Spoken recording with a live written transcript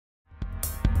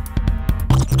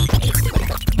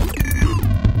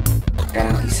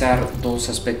garantizar dos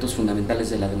aspectos fundamentales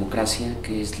de la democracia,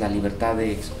 que es la libertad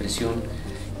de expresión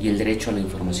y el derecho a la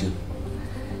información.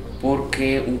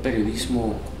 Porque un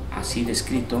periodismo así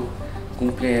descrito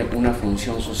cumple una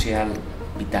función social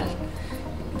vital: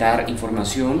 dar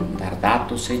información, dar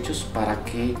datos, hechos, para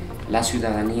que la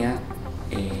ciudadanía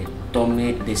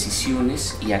tome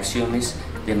decisiones y acciones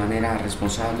de manera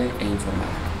responsable e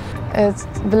informada. Het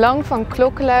belang van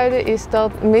klokkenluiden is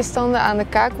dat misstanden aan de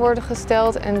kaak worden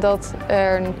gesteld en dat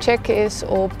er een check is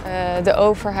op de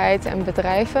overheid en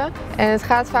bedrijven. En het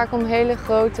gaat vaak om hele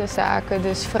grote zaken,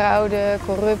 dus fraude,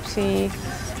 corruptie,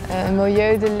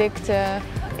 milieudelicten,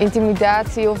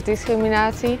 intimidatie of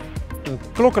discriminatie. Een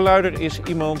klokkenluider is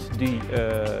iemand die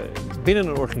binnen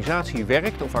een organisatie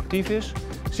werkt of actief is,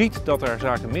 ziet dat er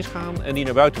zaken misgaan en die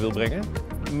naar buiten wil brengen,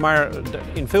 maar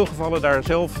in veel gevallen daar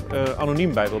zelf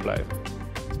anoniem bij wil blijven.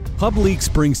 Publeaks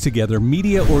brings together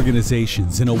media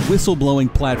organizations in a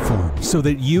whistleblowing platform so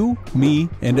that you, me,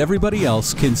 and everybody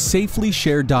else can safely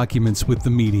share documents with the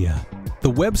media.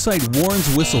 The website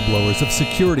warns whistleblowers of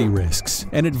security risks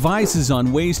and advises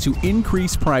on ways to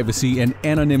increase privacy and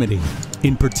anonymity.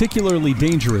 In particularly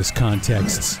dangerous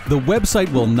contexts, the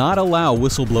website will not allow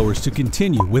whistleblowers to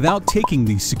continue without taking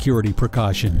these security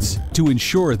precautions to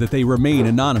ensure that they remain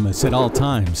anonymous at all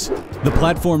times. The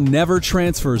platform never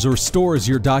transfers or stores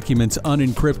your documents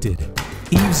unencrypted.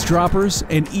 Eavesdroppers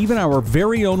and even our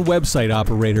very own website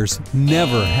operators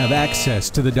never have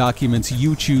access to the documents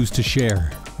you choose to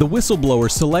share. The whistleblower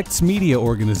selects media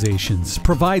organizations,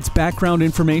 provides background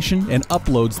information, and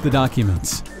uploads the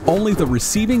documents. Only the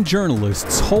receiving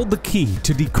journalists hold the key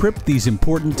to decrypt these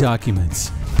important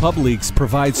documents. Publeaks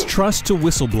provides trust to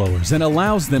whistleblowers and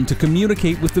allows them to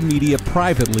communicate with the media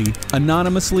privately,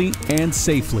 anonymously, and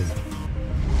safely.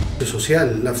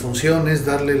 Social. La función es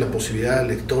darle la posibilidad al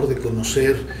lector de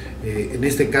conocer, en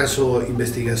este caso,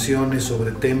 investigaciones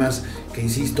sobre temas que,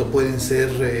 insisto, pueden ser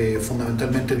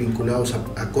fundamentalmente vinculados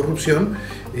a corrupción,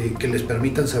 que les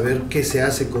permitan saber qué se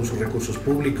hace con sus recursos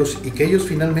públicos y que ellos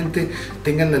finalmente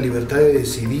tengan la libertad de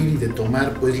decidir y de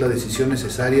tomar pues la decisión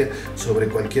necesaria sobre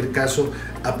cualquier caso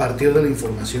a partir de la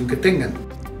información que tengan.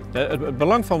 Het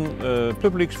belang van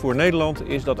Publeaks voor Nederland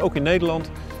is dat ook in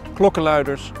Nederland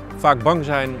klokkenluiders vaak bang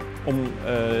zijn om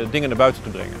dingen naar buiten te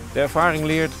brengen. De ervaring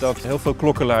leert dat heel veel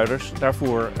klokkenluiders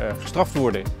daarvoor gestraft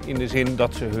worden. In de zin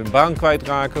dat ze hun baan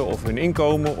kwijtraken, of hun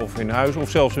inkomen, of hun huis, of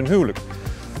zelfs hun huwelijk.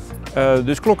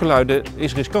 Dus klokkenluiden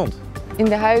is riskant. In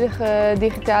de huidige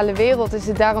digitale wereld is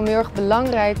het daarom heel erg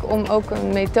belangrijk om ook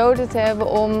een methode te hebben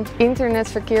om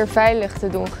internetverkeer veilig te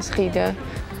doen geschieden.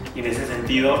 En ese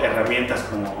sentido, herramientas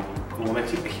como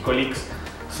México Leaks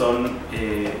son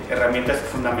herramientas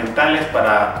fundamentales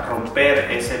para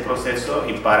romper ese proceso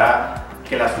y para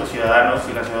que los ciudadanos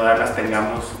y las ciudadanas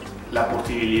tengamos la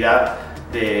posibilidad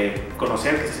de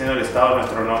conocer qué está haciendo el Estado en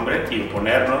nuestro nombre y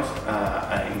oponernos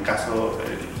en caso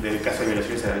de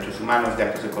violaciones de derechos humanos, de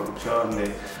actos de corrupción,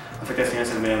 de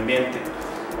afectaciones al medio ambiente.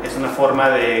 Es una forma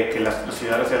de que los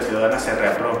ciudadanos y las ciudadanas se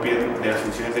reapropien de las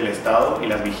funciones del Estado y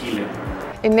las vigilen.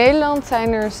 In Nederland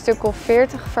zijn er een stuk of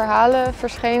 40 verhalen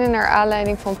verschenen naar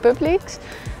aanleiding van Publeaks.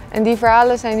 En die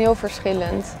verhalen zijn heel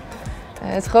verschillend.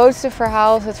 Het grootste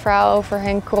verhaal is het verhaal over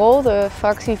Henk Krol, de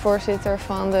fractievoorzitter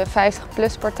van de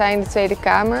 50PLUS-partij in de Tweede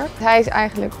Kamer. Hij is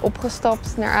eigenlijk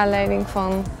opgestapt naar aanleiding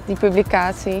van die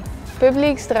publicatie.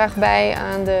 Publeaks draagt bij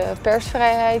aan de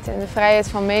persvrijheid en de vrijheid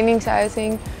van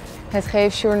meningsuiting. Het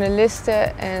geeft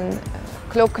journalisten en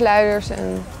klokkenluiders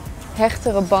een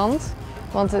hechtere band.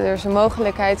 Want er is een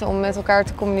mogelijkheid om met elkaar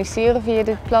te communiceren via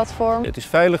dit platform. Het is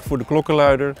veilig voor de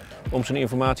klokkenluider om zijn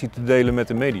informatie te delen met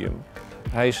een medium.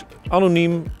 Hij is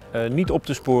anoniem, niet op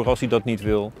te sporen als hij dat niet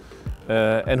wil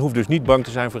en hoeft dus niet bang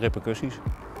te zijn voor repercussies.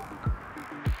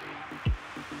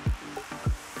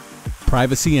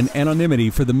 Privacy and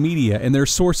anonymity for the media and their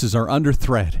sources are under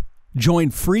threat.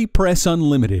 Join Free Press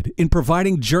Unlimited in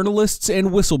providing journalists and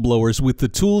whistleblowers with the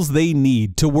tools they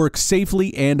need to work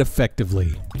safely and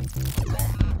effectively.